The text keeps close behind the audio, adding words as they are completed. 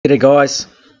G'day guys,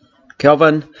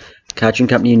 Kelvin, Cartoon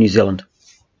Company in New Zealand.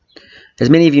 As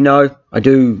many of you know, I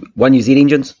do 1UZ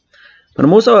engines, but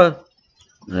I'm also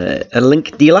a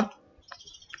link dealer.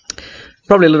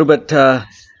 Probably a little bit at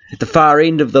the far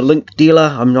end of the link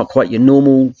dealer. I'm not quite your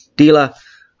normal dealer.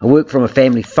 I work from a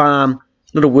family farm,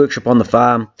 little workshop on the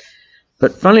farm.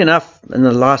 But funnily enough, in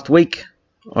the last week,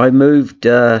 I moved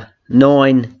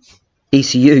 9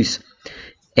 ECUs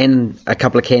and a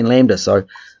couple of CAN lambdas. So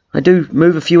I do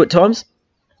move a few at times.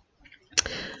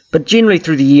 But generally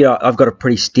through the year, I've got a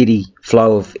pretty steady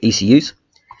flow of ECUs.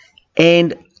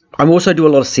 And I also do a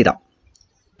lot of setup.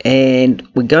 And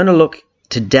we're going to look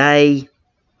today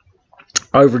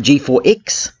over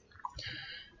G4X.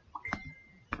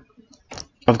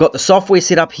 I've got the software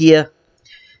set up here,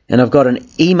 and I've got an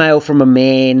email from a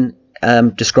man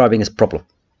describing his problem.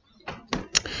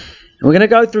 And we're going to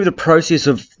go through the process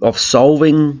of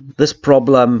solving this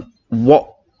problem, what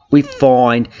we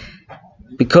find,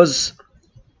 because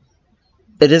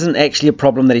it isn't actually a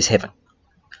problem that he's having.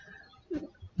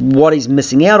 What he's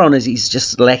missing out on is he's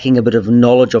just lacking a bit of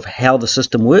knowledge of how the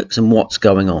system works and what's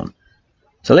going on.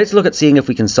 So let's look at seeing if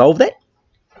we can solve that.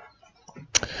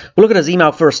 We'll look at his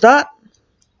email for a start.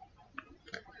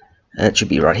 It should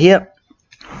be right here.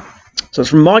 So it's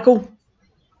from Michael.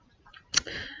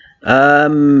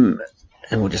 And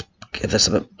we'll just give this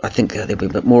a bit, I think there'll be a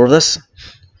bit more of this.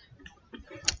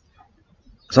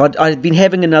 So I've been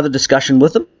having another discussion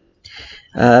with him.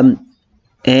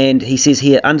 And he says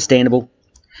here, understandable.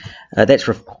 That's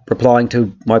replying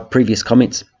to my previous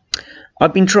comments.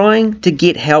 I've been trying to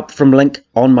get help from Link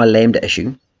on my Lambda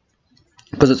issue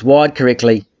because it's wired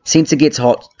correctly, sensor gets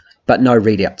hot, but no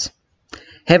readouts.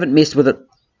 Haven't messed with it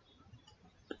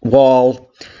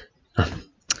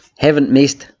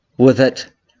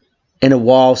in a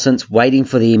while since waiting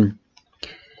for them.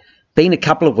 Been a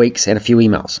couple of weeks and a few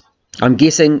emails. I'm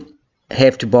guessing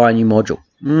have to buy a new module.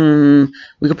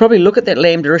 We could probably look at that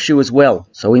Lambda issue as well.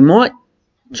 So we might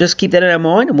just keep that in our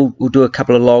mind, and we'll do a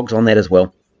couple of logs on that as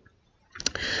well.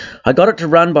 I got it to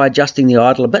run by adjusting the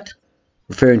idle a bit,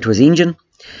 referring to his engine.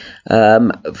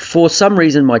 For some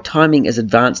reason, my timing is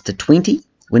advanced to 20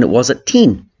 when it was at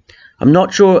 10. I'm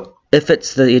not sure if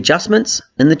it's the adjustments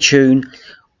in the tune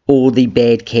or the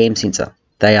bad cam sensor.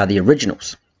 They are the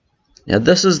originals. Now,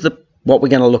 this is what we're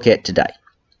going to look at today.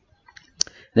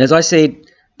 And as I said,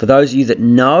 for those of you that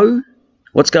know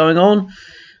what's going on,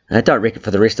 don't wreck it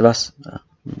for the rest of us.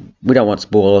 We don't want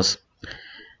spoilers.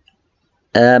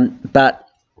 But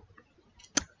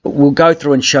we'll go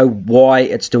through and show why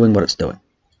it's doing what it's doing.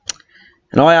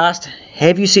 And I asked,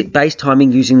 have you set base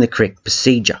timing using the correct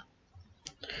procedure?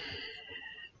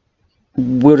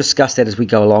 We'll discuss that as we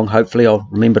go along. Hopefully I'll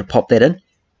remember to pop that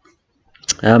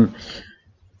in.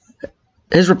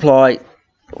 His reply,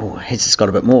 it's just got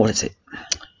a bit more. Let's see.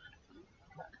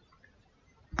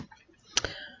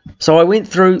 So I went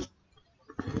through,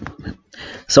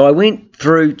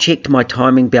 checked my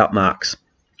timing belt marks.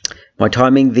 My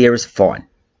timing there is fine.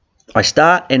 I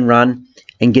start and run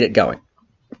and get it going.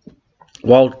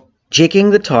 While checking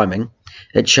the timing,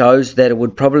 it shows that it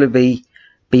would probably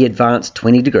be advanced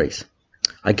 20 degrees.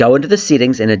 I go into the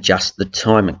settings and adjust the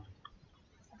timing.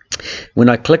 When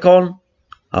I click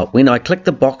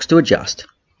the box to adjust,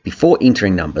 before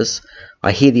entering numbers,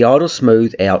 I hear the idle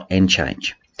smooth out and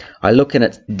change. I look and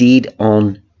it's dead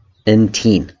on in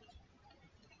 10.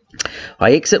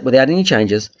 I exit without any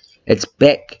changes. It's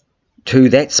back to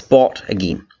that spot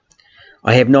again.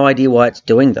 I have no idea why it's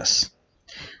doing this.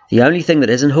 The only thing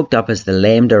that isn't hooked up is the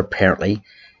Lambda apparently.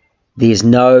 There's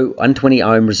no 120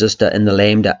 ohm resistor in the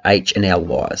Lambda H and L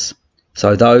wires.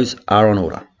 So those are on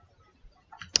order.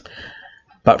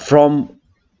 But from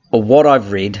what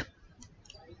I've read,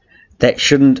 that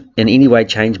shouldn't in any way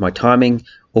change my timing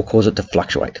or cause it to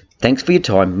fluctuate. Thanks for your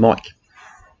time, Mike.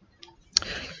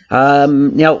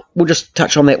 Now, we'll just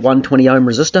touch on that 120 ohm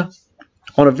resistor.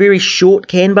 On a very short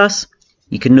CAN bus,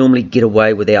 you can normally get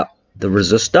away without the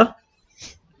resistor,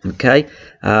 okay?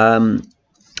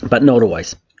 But not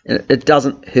always. It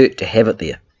doesn't hurt to have it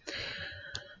there.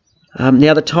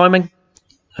 Now, the timing.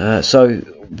 So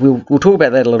we'll talk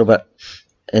about that a little bit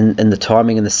in the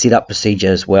timing and the setup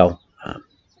procedure as well.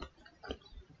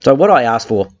 So what I asked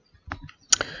for,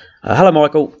 hello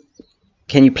Michael,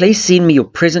 can you please send me your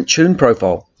present tune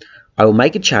profile? I will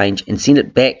make a change and send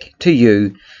it back to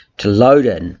you to load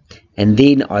in, and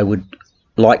then I would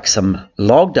like some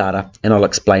log data and I'll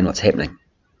explain what's happening.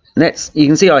 And that's, you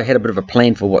can see I had a bit of a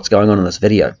plan for what's going on in this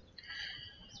video.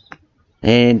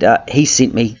 And he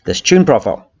sent me this tune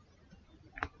profile.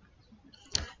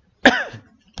 I'm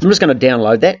just going to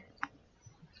download that.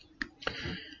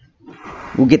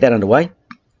 We'll get that underway.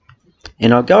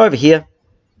 and I'll go over here.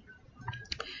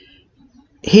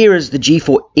 Here is the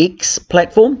G4X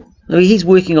platform. He's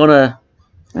working on a,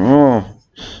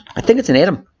 I think it's an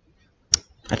Atom.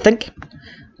 I think.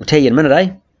 I'll tell you in a minute,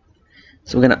 eh?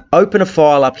 So we're going to open a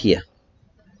file up here.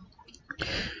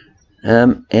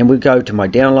 And we'll go to my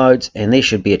downloads, and there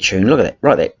should be a tune. Look at that,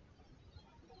 right there.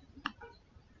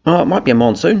 Oh, it might be a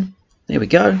monsoon. There we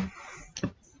go.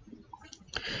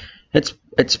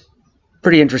 It's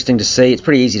pretty interesting to see. It's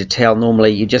pretty easy to tell.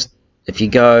 Normally, you just, if you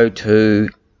go to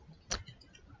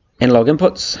analog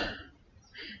inputs,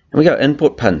 and we go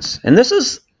input pins, and this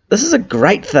is a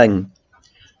great thing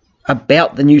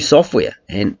about the new software.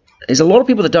 And there's a lot of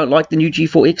people that don't like the new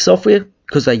G4X software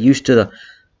because they're used to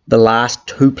the last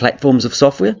two platforms of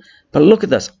software. But look at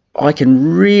this. I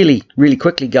can really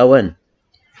quickly go in,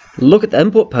 look at the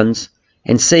input pins,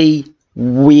 and see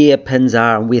where pins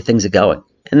are and where things are going.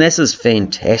 And this is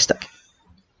fantastic.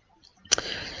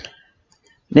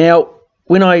 Now,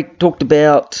 when I talked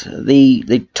about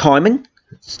the timing,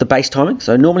 it's the base timing.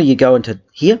 So normally you go into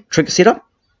here, trigger setup,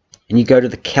 and you go to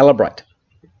the calibrate.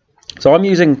 So I'm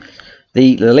using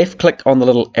the left click on the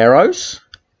little arrows.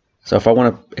 So if I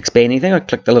want to expand anything, I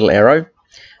click the little arrow,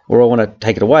 or I want to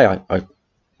take it away, I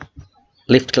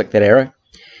left click that arrow,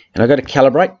 and I go to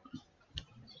calibrate.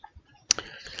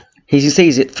 As you see,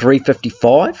 he's at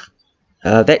 355.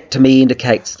 That to me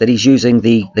indicates that he's using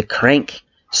the crank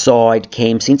side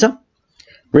cam sensor.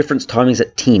 Reference timing is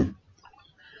at 10.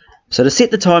 So to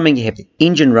set the timing, you have the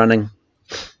engine running,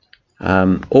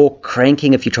 or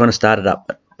cranking if you're trying to start it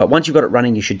up. But once you've got it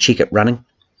running, you should check it running.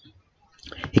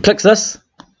 He clicks this,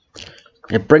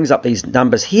 it brings up these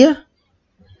numbers here,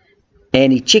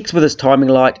 and he checks with his timing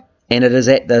light, and it is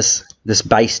at this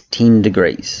base 10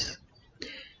 degrees.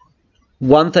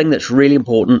 One thing that's really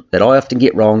important that I often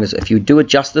get wrong is if you do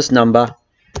adjust this number,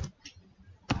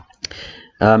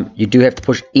 you do have to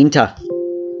push enter.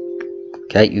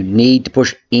 Okay, you need to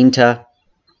push enter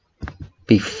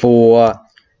before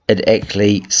it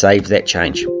actually saves that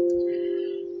change.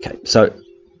 Okay, so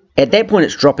at that point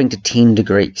it's dropping to 10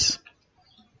 degrees.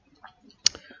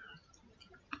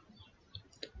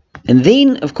 And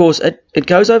then, of course, it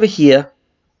goes over here,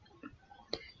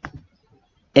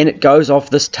 and it goes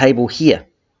off this table here.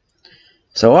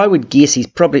 So I would guess he's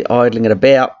probably idling at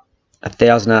about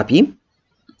 1000 RPM,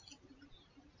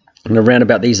 and around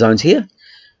about these zones here.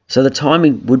 So the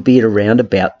timing would be at around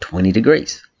about 20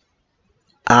 degrees.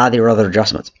 Are there other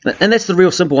adjustments? And that's the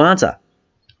real simple answer.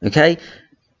 Okay,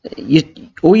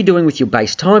 all you're doing with your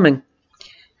base timing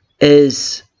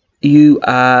is you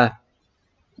are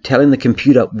telling the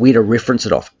computer where to reference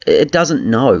it off. It doesn't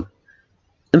know.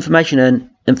 Information in,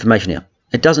 information out.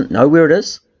 It doesn't know where it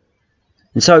is.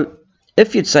 And so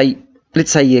if you'd say,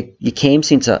 let's say your cam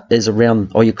sensor is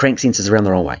around, or your crank sensor is around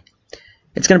the wrong way,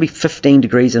 it's going to be 15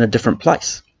 degrees in a different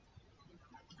place.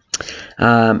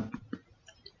 So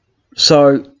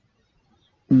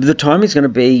the timing is going to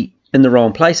be in the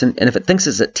wrong place, and if it thinks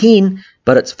it's at 10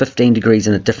 but it's 15 degrees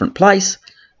in a different place,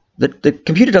 the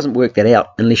computer doesn't work that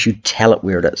out unless you tell it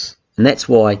where it is. And that's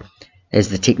why, as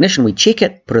the technician, we check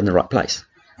it, put it in the right place.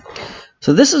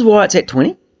 So this is why it's at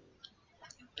 20.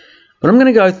 But I'm going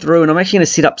to go through and I'm actually going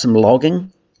to set up some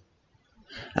logging.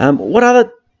 What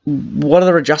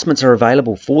other adjustments are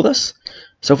available for this?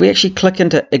 So if we actually click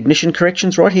into ignition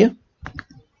corrections right here,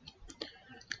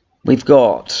 we've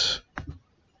got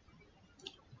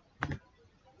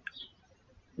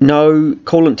no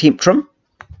coolant temp trim,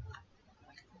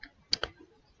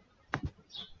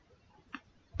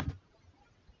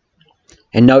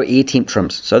 and no air temp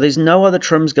trims. So there's no other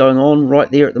trims going on right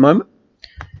there at the moment.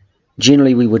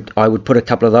 Generally I would put a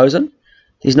couple of those in.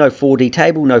 There's no 4D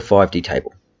table, no 5D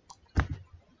table.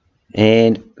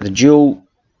 And the dual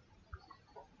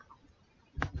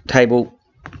table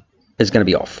is going to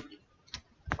be off.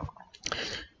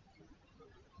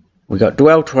 We've got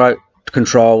dual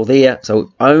control there, so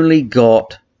we've only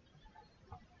got,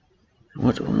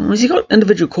 what has he got?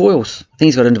 Individual coils. I think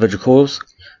he's got individual coils.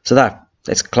 So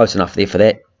that's close enough there for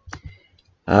that.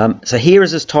 So here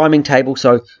is his timing table.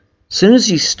 So as soon as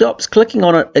he stops clicking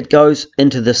on it, it goes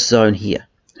into this zone here.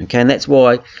 Okay, and that's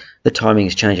why the timing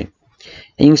is changing.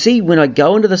 And you can see when I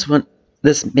go into this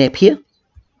map here,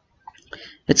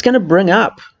 it's going to bring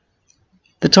up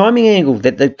the timing angle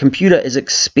that the computer is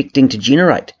expecting to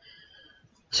generate.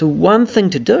 So one thing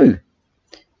to do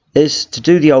is to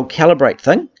do the old calibrate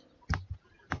thing.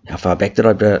 How far back did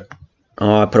I put it?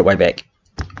 Oh, I put it way back.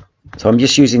 So I'm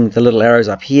just using the little arrows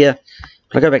up here.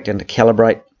 I'll go back down to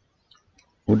calibrate.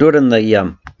 We'll do it in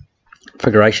the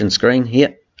configuration screen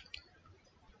here.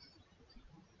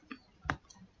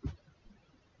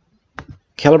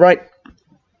 Calibrate.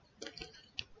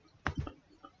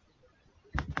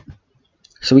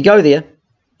 So we go there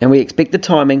and we expect the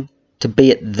timing to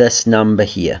be at this number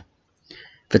here.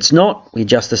 If it's not, we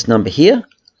adjust this number here,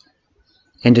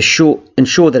 and to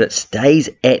ensure that it stays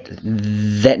at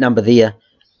that number there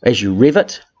as you rev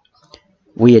it,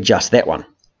 we adjust that one.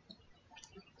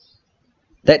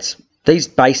 These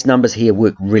base numbers here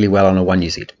work really well on a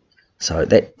 1UZ, so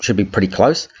that should be pretty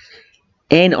close.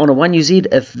 And on a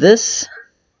 1UZ, if there's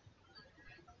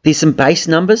some base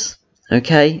numbers,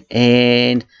 okay,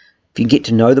 and if you get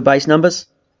to know the base numbers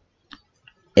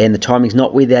and the timing's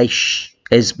not where they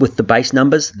is with the base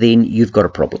numbers, then you've got a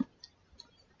problem.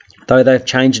 Though they've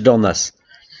changed it on this.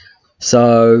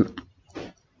 So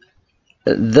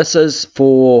this is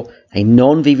for a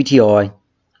non-VVTi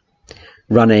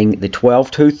running the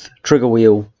 12-tooth trigger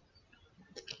wheel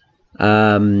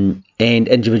and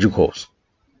individual cores.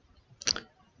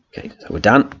 Okay, so we're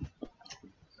done.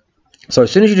 So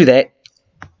as soon as you do that,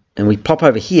 and we pop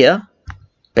over here,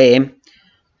 bam,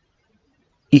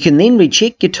 you can then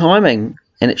recheck your timing,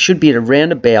 and it should be at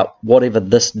around about whatever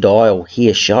this dial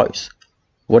here shows,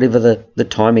 whatever the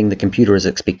timing the computer is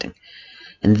expecting.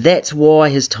 And that's why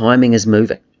his timing is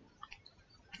moving.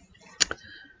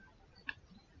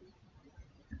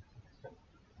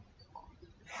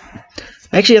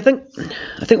 Actually, I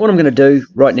think what I'm going to do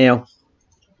right now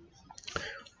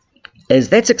is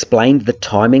that's explained the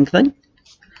timing thing.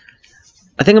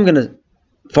 I think I'm going to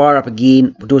fire up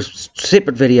again. We'll do a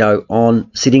separate video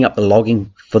on setting up the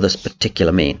logging for this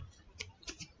particular man.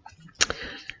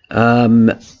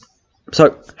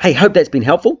 So, hey, hope that's been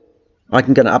helpful.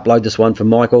 I'm going to upload this one for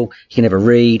Michael. He can have a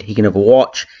read, he can have a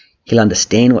watch, he'll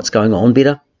understand what's going on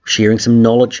better, sharing some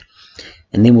knowledge,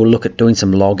 and then we'll look at doing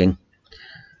some logging.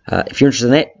 If you're interested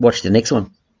in that, watch the next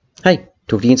one. Hey,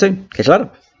 talk to you again soon. Catch you later.